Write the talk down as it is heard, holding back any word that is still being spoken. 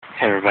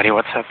Hey everybody,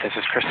 what's up? This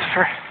is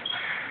Christopher.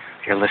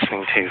 You're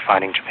listening to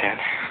Finding Japan.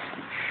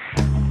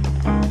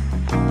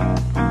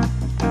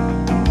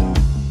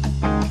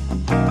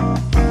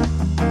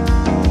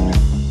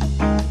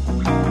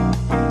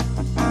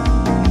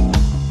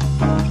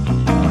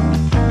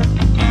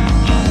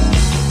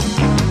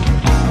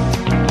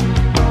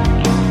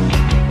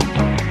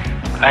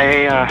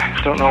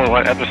 I don't know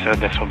what episode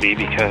this will be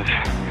because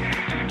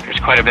there's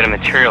quite a bit of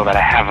material that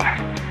I have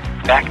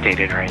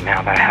backdated right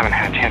now that I haven't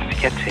had a chance to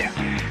get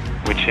to,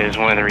 which is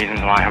one of the reasons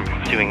why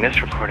I'm doing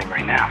this recording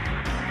right now.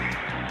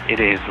 It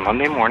is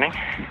Monday morning,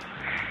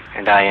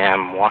 and I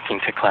am walking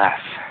to class.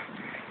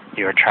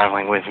 You are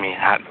traveling with me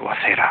at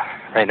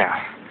Waseda right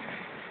now.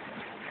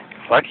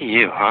 Lucky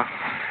you, huh?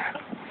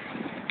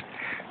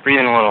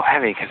 Breathing a little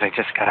heavy because I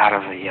just got out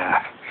of the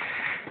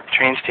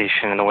train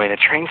station, and the way the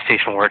train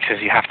station works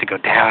is you have to go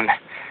down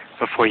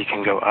before you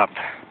can go up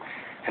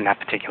in that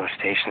particular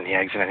station, the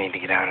exit I need to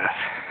get out of.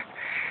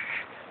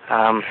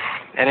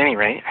 At any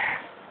rate,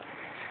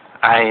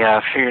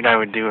 I figured I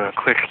would do a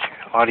quick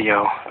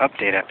audio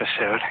update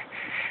episode.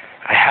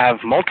 I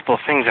have multiple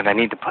things that I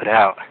need to put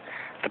out.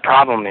 The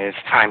problem is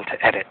time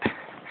to edit.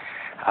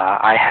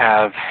 I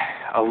have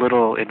a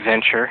little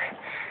adventure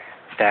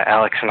that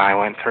Alex and I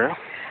went through,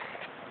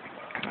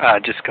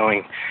 just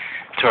going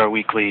to our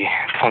weekly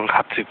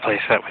tonkatsu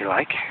place that we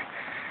like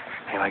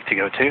to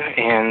go to,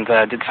 and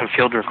did some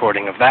field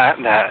recording of that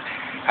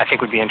I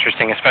think would be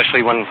interesting,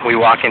 especially when we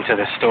walk into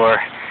the store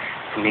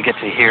and we get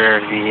to hear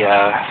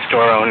the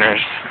store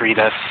owners greet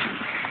us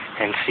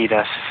and seat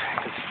us.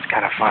 It's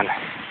kind of fun.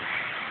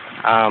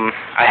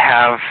 I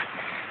have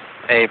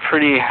a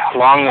pretty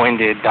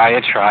long-winded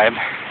diatribe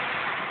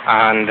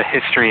on the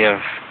history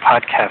of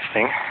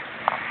podcasting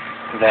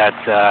that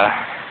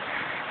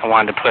I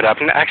wanted to put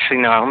up. And actually,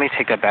 no, let me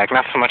take that back.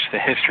 Not so much the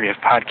history of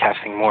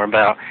podcasting, more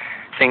about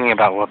thinking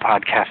about what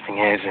podcasting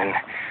is and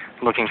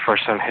looking for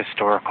some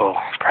historical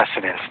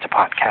precedents to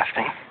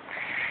podcasting.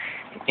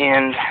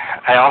 And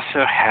I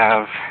also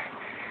have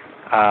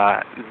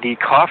the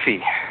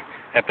coffee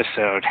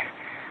episode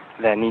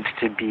that needs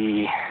to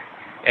be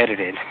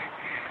edited.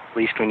 At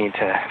least we need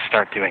to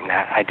start doing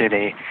that. I did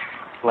a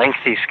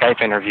lengthy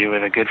Skype interview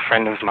with a good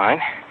friend of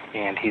mine,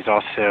 and he's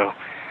also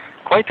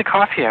quite the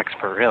coffee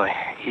expert, really.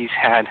 He's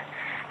had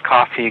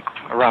coffee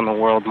around the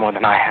world more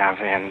than I have,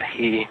 and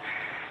he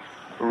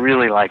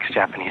really likes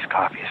Japanese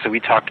coffee. So we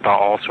talked about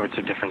all sorts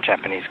of different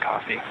Japanese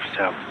coffee.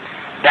 So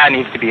that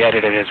needs to be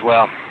edited as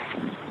well.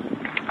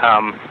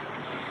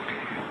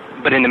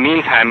 But in the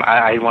meantime,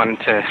 I wanted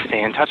to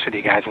stay in touch with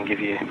you guys and give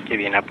you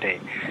an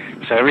update.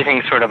 So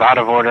everything's sort of out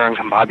of order and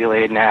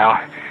combobulated now.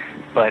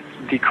 But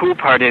the cool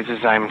part is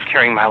I'm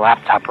carrying my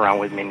laptop around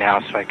with me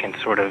now, so I can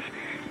sort of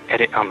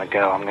edit on the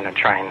go. I'm going to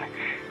try and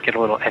get a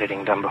little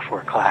editing done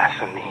before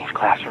class in the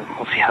classroom.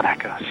 We'll see how that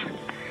goes.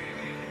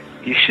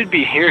 You should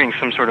be hearing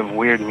some sort of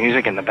weird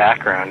music in the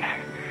background.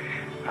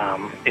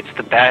 It's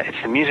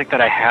the music that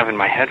I have in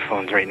my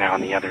headphones right now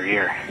in the other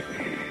ear,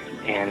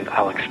 and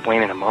I'll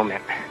explain in a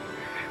moment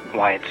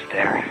why it's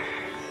there.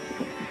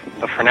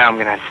 But for now, I'm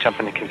going to jump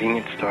in the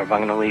convenience store, but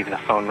I'm going to leave the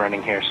phone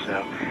running here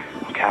so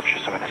I'll capture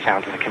some of the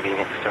sounds of the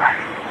convenience store.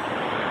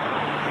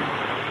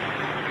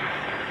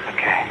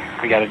 Okay,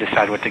 we got to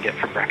decide what to get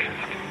for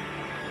breakfast.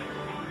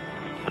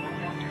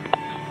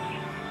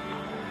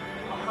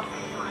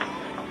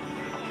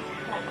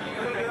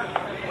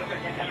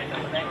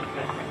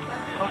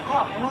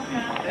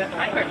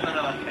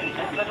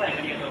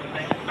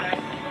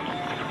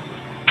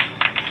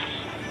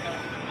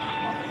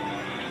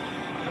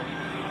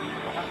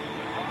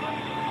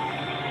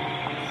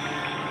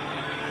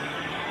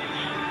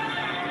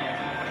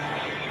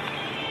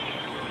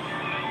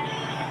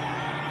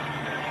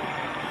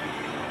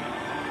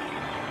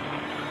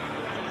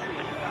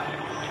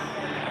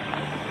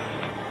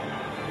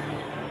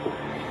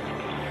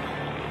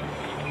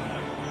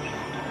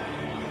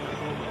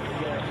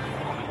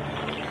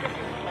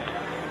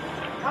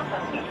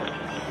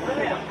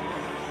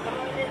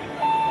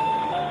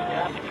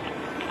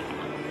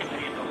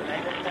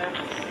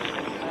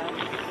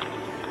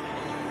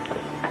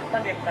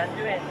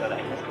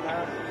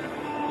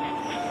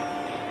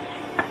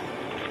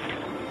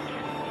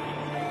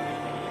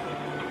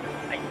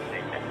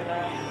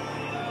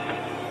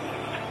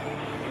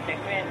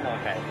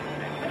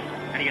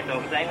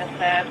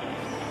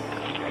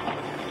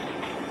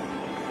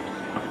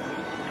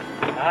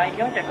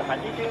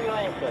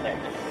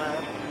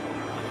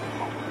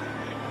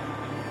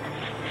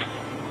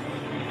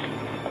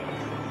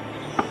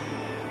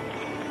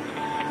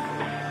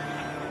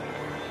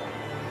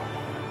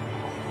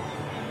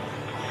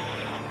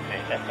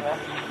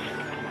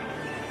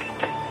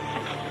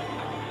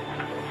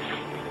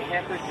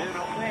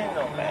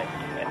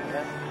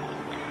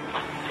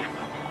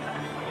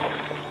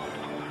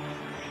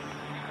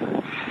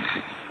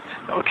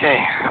 Okay,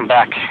 I'm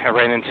back. I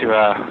ran into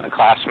a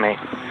classmate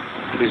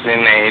who's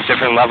in a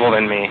different level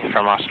than me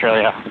from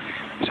Australia.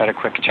 Just had a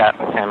quick chat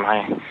with him.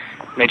 I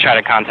may try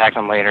to contact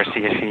him later,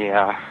 see if he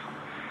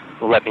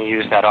will let me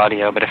use that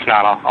audio, but if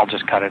not, I'll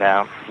just cut it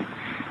out.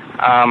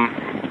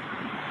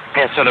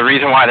 And so the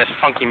reason why this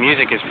funky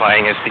music is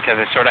playing is because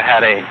I sort of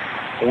had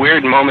a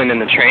weird moment in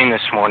the train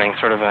this morning,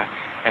 sort of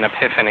an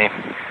epiphany.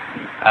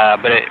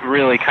 But it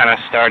really kind of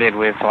started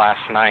with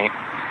last night.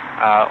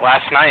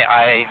 Last night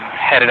I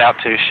headed out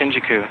to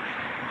Shinjuku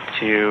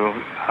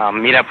to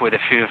meet up with a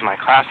few of my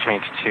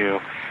classmates to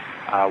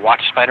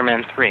watch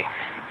Spider-Man 3.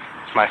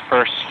 It's my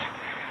first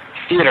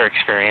theater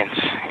experience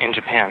in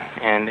Japan,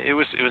 and it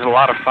was a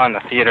lot of fun.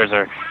 The theaters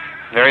are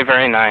very,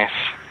 very nice,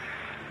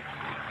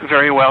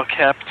 very well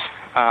kept,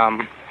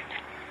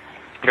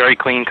 very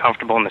clean,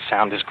 comfortable, and the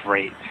sound is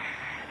great.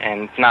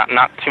 And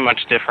not too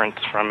much different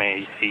from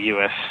a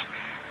U.S.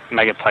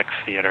 megaplex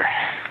theater.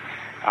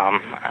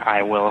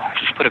 I will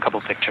just put a couple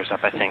pictures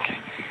up, I think,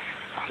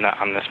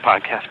 on this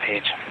podcast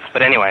page.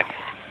 But anyway,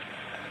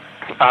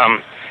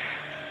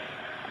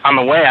 on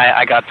the way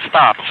I got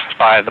stopped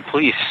by the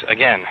police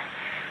again,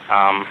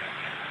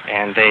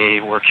 and they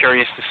were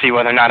curious to see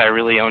whether or not I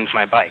really owned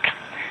my bike.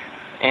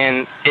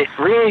 And it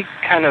really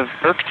kind of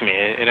irked me.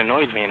 It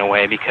annoyed me in a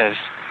way because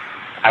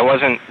I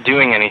wasn't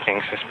doing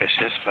anything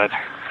suspicious, but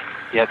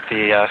yet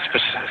the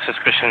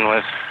suspicion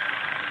was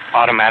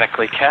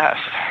automatically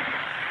cast.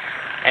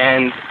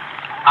 And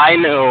I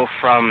know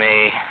from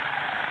a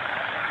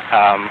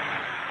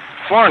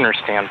foreigner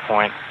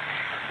standpoint,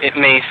 it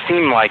may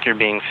seem like you're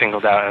being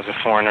singled out as a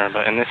foreigner,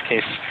 but in this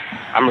case,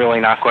 I'm really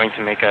not going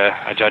to make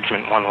a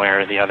judgment one way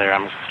or the other.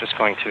 I'm just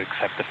going to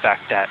accept the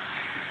fact that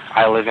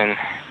I live in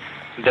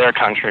their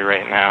country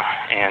right now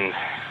and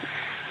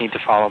need to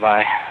follow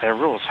by their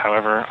rules,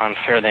 however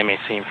unfair they may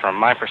seem from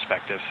my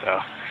perspective. So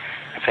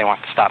if they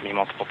want to stop me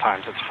multiple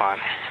times, it's fine.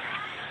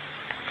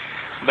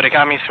 But it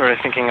got me sort of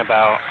thinking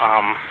about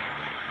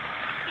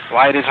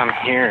why it is I'm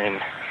here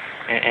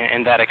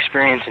and that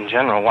experience in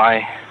general.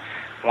 Why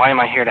am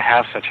I here to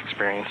have such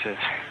experiences?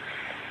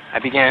 I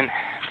began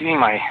doing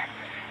my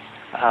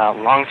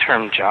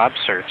long-term job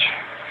search.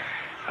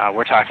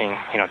 We're talking,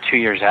 2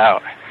 years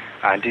out.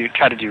 I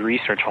try to do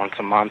research once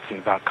a month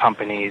about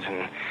companies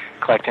and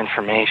collect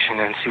information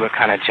and see what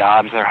kind of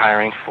jobs they're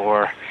hiring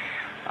for,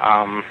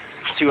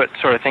 see what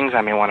sort of things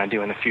I may want to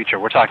do in the future.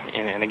 We're talking,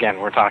 and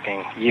again, we're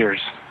talking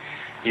years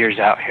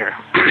out here.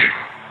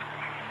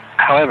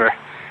 However,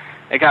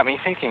 it got me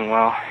thinking,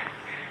 well,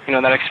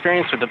 that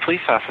experience with the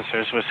police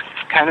officers was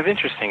kind of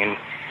interesting and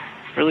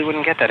really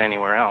wouldn't get that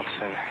anywhere else.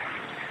 And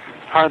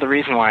part of the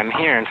reason why I'm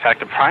here, in fact,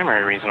 the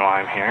primary reason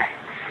why I'm here,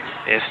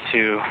 is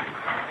to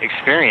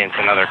experience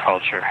another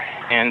culture.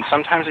 And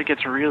sometimes it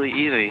gets really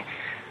easy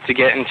to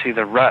get into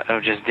the rut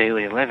of just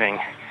daily living,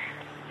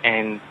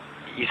 and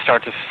you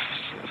start to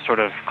sort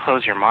of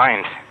close your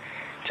mind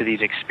to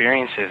these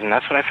experiences. And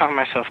that's what I found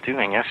myself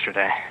doing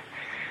yesterday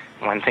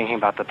when thinking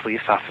about the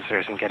police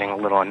officers and getting a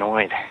little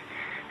annoyed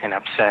and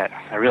upset.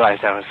 I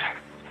realized I was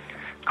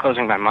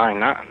closing my mind,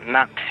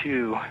 not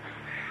to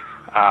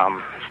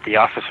the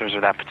officers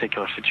or that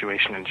particular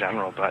situation in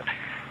general, but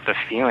the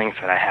feelings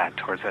that I had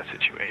towards that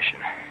situation.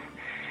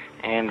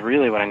 And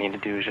really what I need to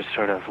do is just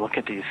sort of look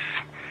at these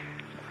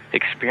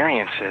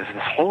experiences,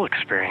 this whole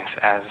experience,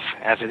 as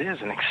it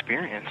is an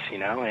experience,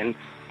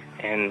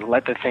 and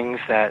let the things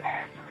that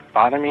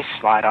bother me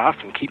slide off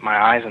and keep my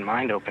eyes and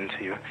mind open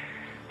to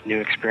new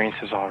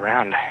experiences all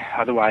around.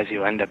 Otherwise,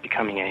 you'll end up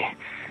becoming a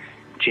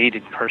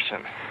jaded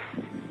person.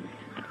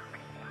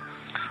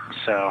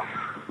 So,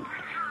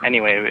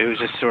 anyway, it was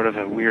just sort of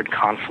a weird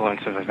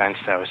confluence of events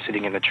that I was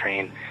sitting in the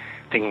train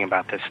thinking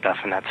about this stuff,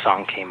 and that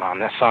song came on.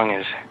 That song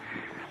is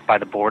by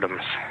the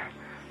Boredoms.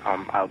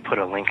 I'll put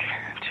a link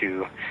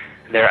to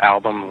their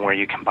album where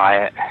you can buy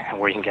it and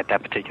where you can get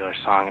that particular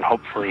song, and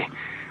hopefully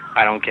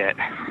I don't get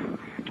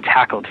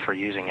tackled for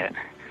using it.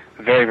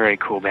 Very, very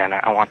cool band.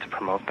 I want to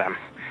promote them.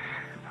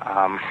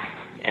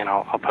 And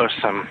I'll post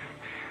some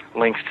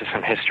links to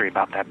some history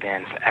about that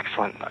band. It's an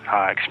excellent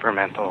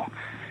experimental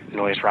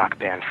noise rock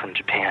band from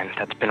Japan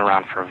that's been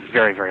around for a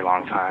very, very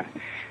long time.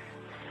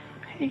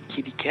 Hey,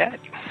 kitty cat.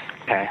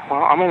 Okay,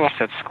 well, I'm almost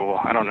at school.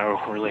 I don't know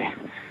really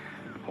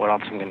what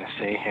else I'm going to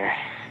say here.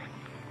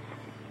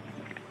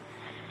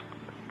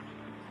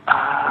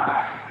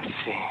 Let's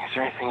see. Is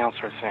there anything else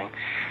worth saying?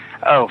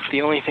 Oh,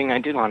 the only thing I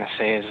did want to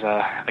say is,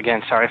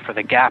 again, sorry for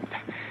the gap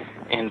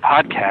in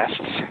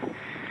podcasts.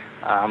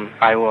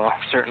 I will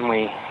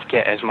certainly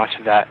get as much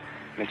of that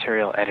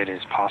material edited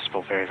as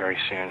possible very, very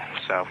soon.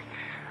 So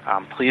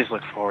please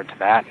look forward to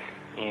that.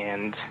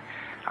 And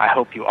I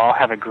hope you all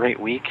have a great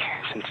week.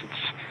 Since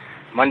it's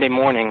Monday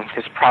morning,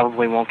 this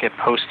probably won't get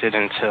posted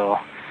until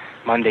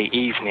Monday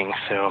evening,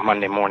 so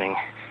Monday morning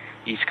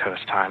East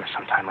Coast time,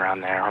 sometime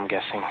around there, I'm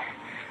guessing.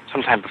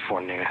 Sometime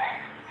before noon.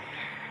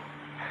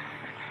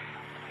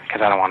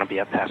 Because I don't want to be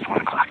up past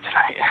 1 o'clock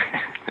tonight.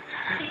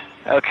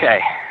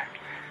 Okay.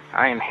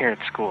 I am here at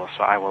school,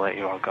 so I will let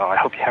you all go. I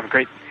hope you have a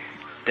great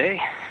day.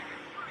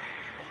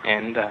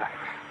 And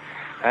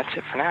that's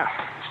it for now.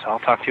 So I'll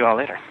talk to you all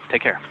later.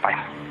 Take care. Bye.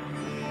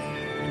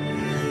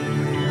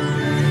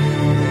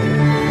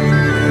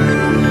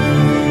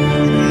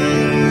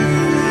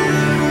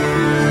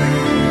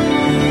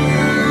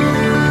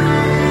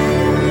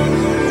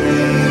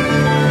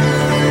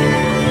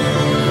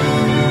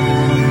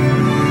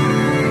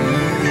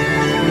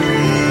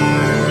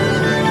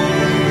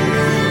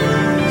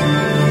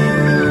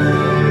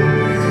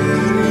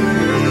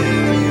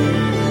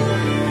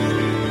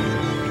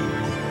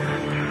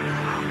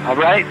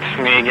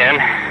 again.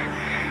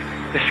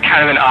 This is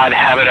kind of an odd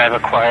habit I've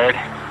acquired.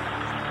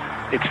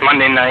 It's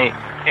Monday night,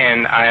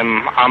 and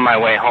I'm on my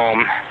way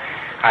home.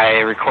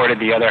 I recorded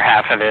the other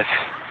half of this.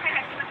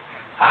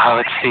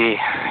 Let's see.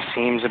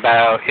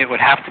 It would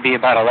have to be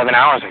about 11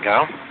 hours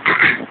ago.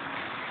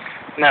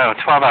 No,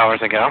 12 hours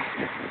ago.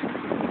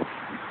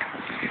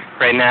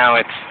 Right now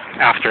it's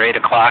after 8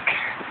 o'clock.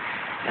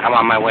 I'm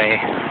on my way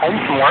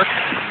home from work.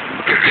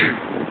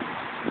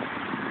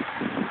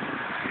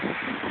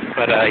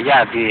 But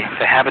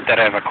the habit that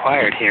I've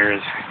acquired here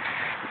is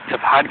to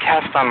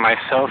podcast on my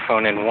cell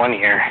phone in one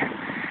ear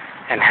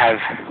and have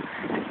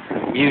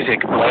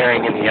music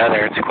blaring in the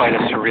other. It's quite a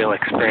surreal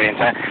experience.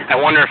 I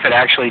wonder if it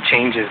actually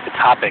changes the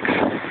topics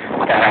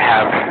that I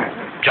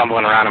have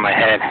jumbling around in my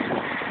head.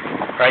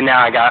 Right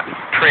now I got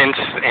Prince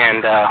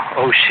and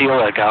Oh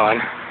Sheila going.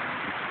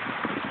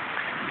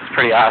 It's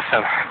pretty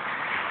awesome.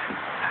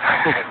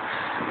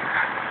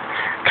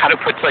 Kind of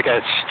puts like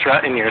a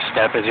strut in your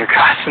step as you're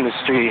crossing the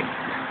street.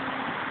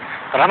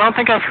 But I don't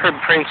think I've heard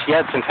Prince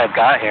yet since I've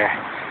got here.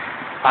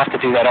 I'll have to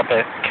do that up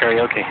at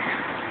karaoke.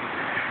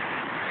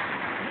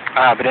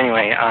 But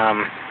anyway,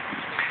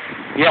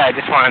 I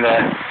just wanted to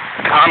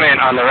comment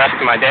on the rest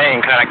of my day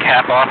and kind of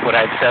cap off what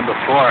I'd said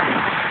before.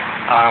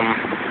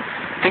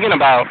 Thinking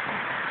about,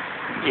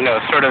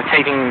 sort of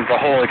taking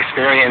the whole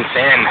experience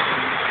in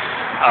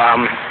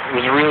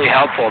was really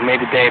helpful.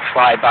 Made the day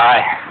fly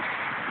by.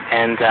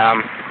 And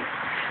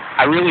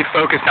I really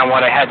focused on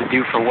what I had to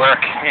do for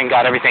work and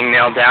got everything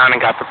nailed down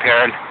and got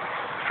prepared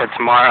for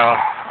tomorrow.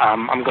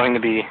 I'm going to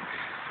be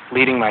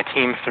leading my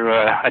team through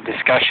a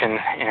discussion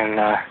and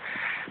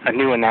a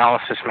new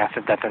analysis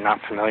method that they're not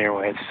familiar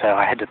with, so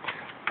I had to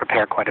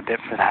prepare quite a bit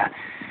for that.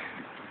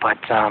 But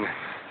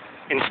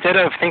instead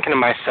of thinking to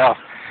myself,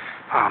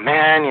 oh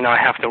man, I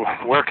have to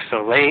work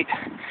so late,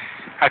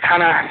 I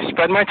kind of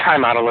spread my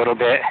time out a little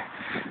bit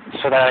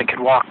so that I could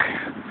walk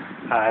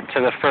to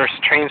the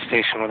first train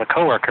station with a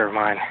coworker of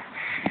mine,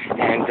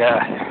 and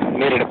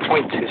made it a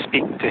point to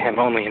speak to him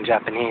only in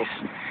Japanese,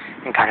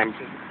 and kind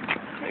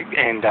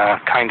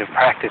of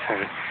practice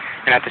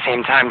and at the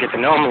same time get to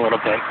know him a little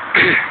bit.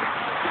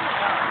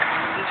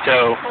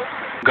 So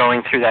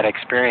going through that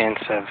experience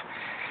of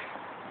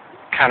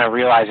kind of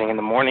realizing in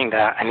the morning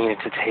that I needed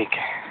to take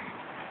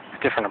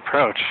a different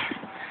approach.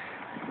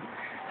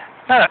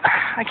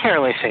 I can't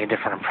really say a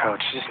different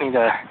approach. I just need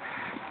to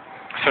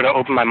sort of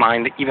open my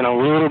mind even a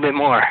little bit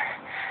more.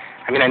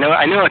 I mean, I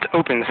know it's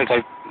open since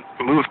I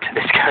moved to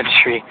this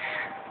country,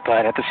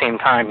 but at the same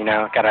time,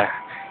 gotta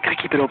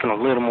keep it open a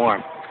little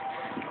more.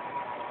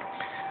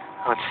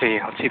 Let's see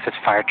if this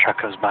fire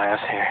truck goes by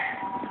us here.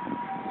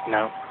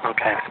 No?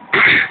 Okay.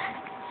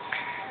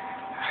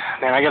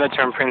 Man, I gotta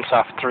turn Prince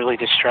off. It's really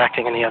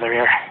distracting in the other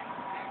ear.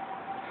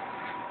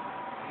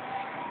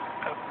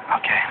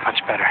 Okay, much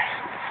better.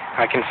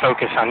 I can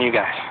focus on you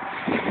guys.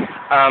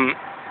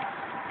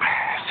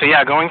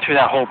 Going through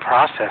that whole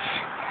process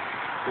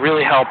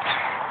really helped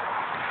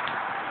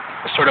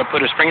sort of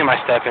put a spring in my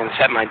step and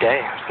set my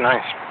day. It was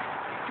nice.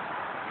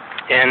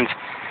 And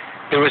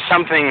there was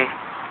something,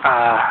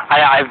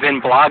 I've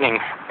been blogging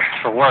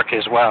for work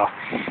as well,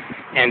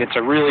 and it's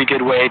a really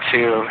good way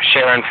to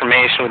share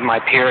information with my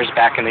peers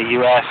back in the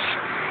U.S.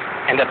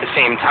 and at the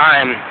same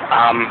time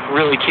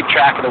really keep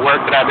track of the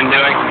work that I've been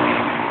doing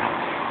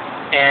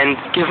and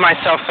give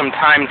myself some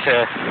time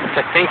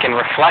to think and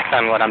reflect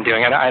on what I'm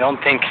doing. I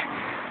don't think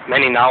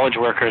many knowledge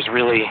workers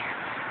really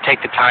take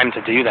the time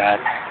to do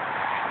that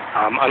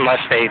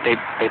unless they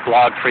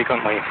blog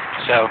frequently.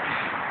 So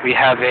we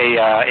have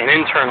an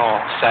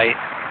internal site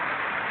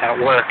at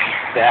work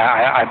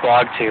that I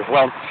blog to.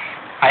 Well,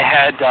 I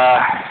had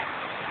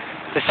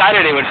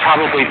decided it would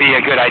probably be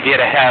a good idea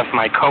to have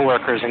my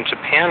coworkers in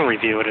Japan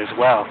review it as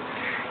well.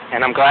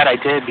 And I'm glad I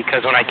did,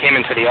 because when I came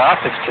into the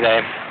office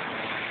today,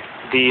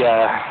 the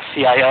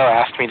CIO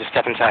asked me to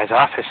step inside his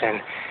office,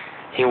 and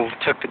he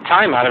took the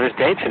time out of his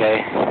day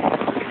today.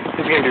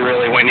 It's going to be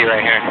really windy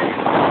right here.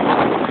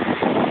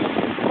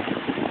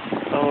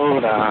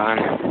 Hold on.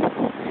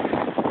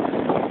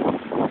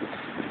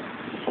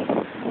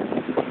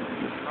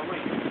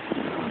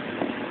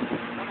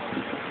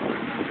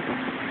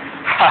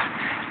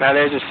 Now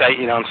there's a sight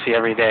you don't see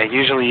every day.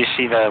 Usually you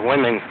see the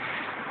women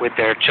with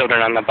their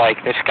children on the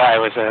bike. This guy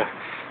was a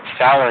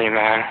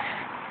salaryman,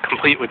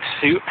 complete with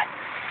suit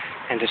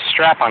and a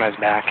strap on his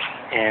back,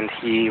 and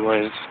he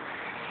was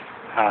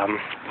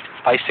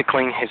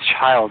bicycling his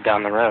child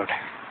down the road.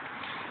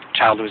 The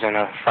child was in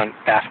a front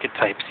basket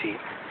type seat.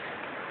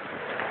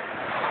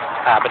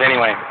 But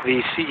anyway,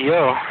 the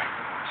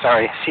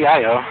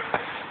CIO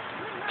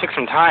took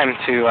some time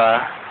to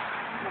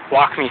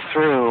walk me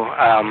through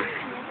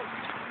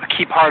a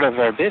key part of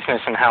their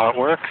business and how it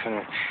works, and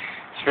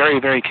it's very,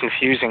 very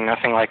confusing,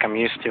 nothing like I'm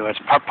used to. It's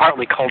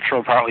partly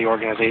cultural, partly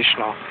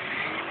organizational,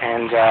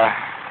 and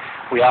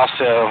we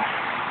also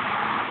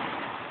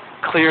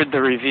cleared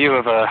the review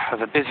of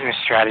a business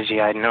strategy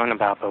I'd known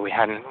about, but we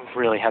hadn't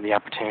really had the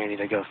opportunity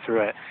to go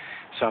through it,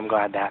 so I'm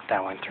glad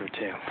that went through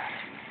too.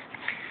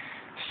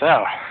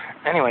 So,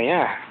 anyway,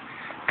 yeah,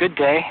 good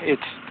day.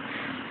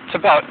 It's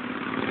about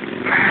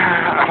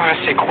I want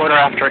to say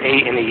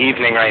 8:15 in the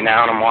evening right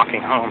now, and I'm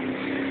walking home.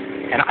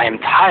 And I am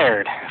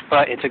tired,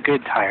 but it's a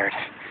good tired.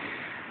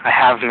 I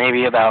have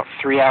maybe about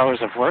 3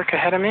 hours of work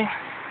ahead of me.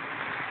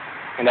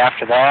 And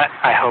after that,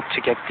 I hope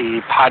to get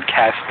the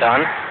podcast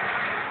done.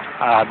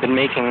 I've been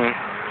making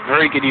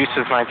very good use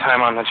of my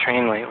time on the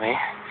train lately.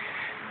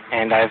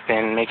 And I've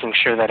been making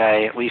sure that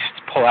I at least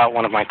pull out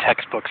one of my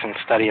textbooks and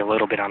study a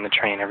little bit on the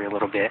train. Every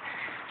little bit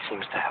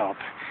seems to help.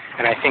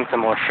 And I think the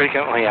more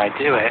frequently I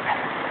do it,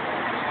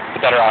 the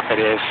better off it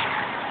is.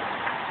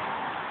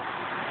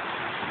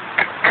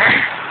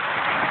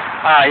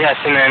 Yes,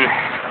 and then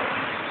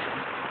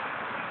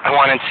I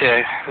wanted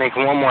to make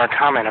one more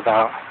comment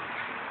about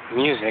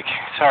music.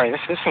 Sorry, this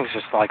thing's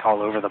just like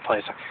all over the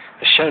place.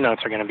 The show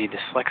notes are going to be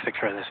dyslexic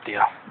for this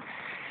deal.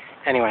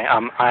 Anyway,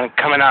 I'm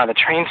coming out of the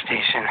train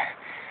station.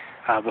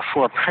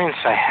 Before Prince,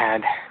 I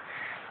had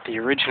the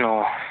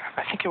original,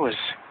 I think it was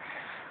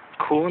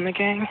Kool and the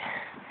Gang.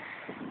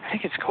 I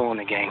think it's Kool and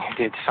the Gang who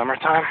did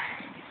Summertime.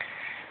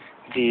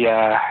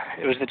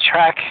 It was the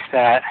track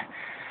that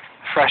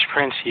Fresh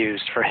Prince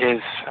used for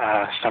his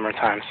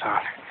Summertime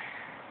song.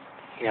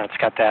 You know, it's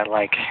got that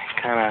like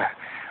kind of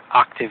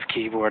octave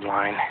keyboard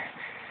line.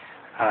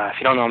 If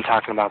you don't know what I'm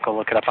talking about, go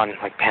look it up on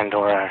like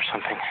Pandora or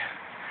something.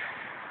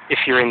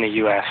 If you're in the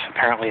U.S.,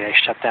 apparently they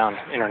shut down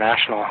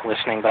international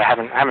listening, but I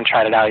haven't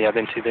tried it out yet. I've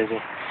been too busy.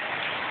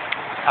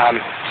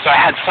 So I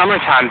had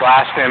Summertime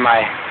blasting in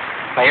my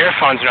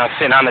earphones when I was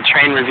sitting on the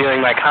train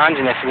reviewing my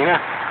kanji, and I said, you know,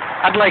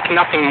 I'd like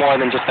nothing more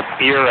than just a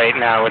beer right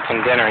now with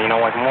some dinner. You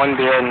know, like one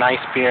beer,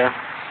 nice beer.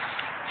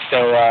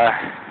 So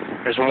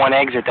there's one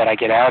exit that I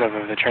get out of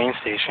the train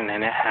station,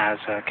 and it has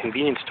a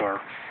convenience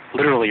store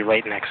literally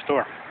right next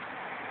door.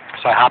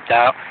 So I hopped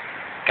out,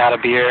 got a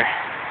beer.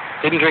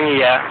 Didn't drink it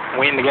yet,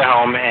 waiting to get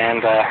home,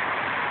 and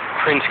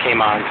Prince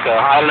came on. So,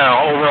 I don't know,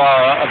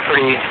 overall a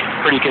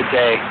pretty good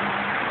day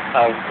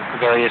of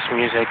various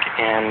music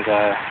and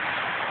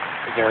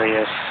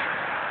various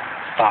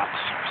thoughts.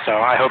 So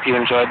I hope you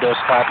enjoyed those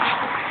thoughts.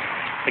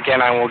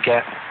 Again, I will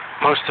get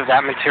most of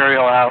that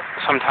material out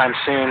sometime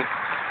soon,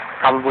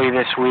 probably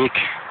this week.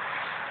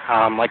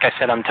 Like I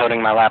said, I'm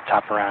toting my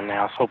laptop around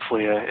now, so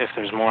hopefully if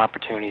there's more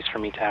opportunities for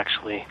me to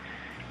actually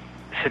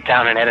sit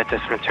down and edit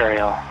this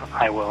material,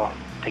 I will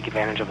take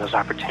advantage of those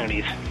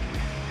opportunities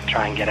and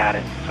try and get at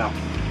it. So,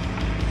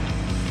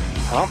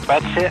 well,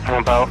 that's it.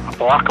 I'm about a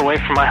block away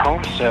from my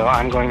home, so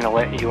I'm going to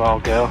let you all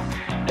go.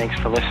 Thanks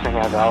for listening,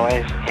 as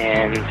always,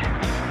 and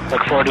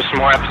look forward to some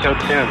more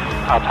episodes soon.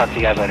 I'll talk to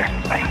you guys later.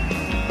 Bye.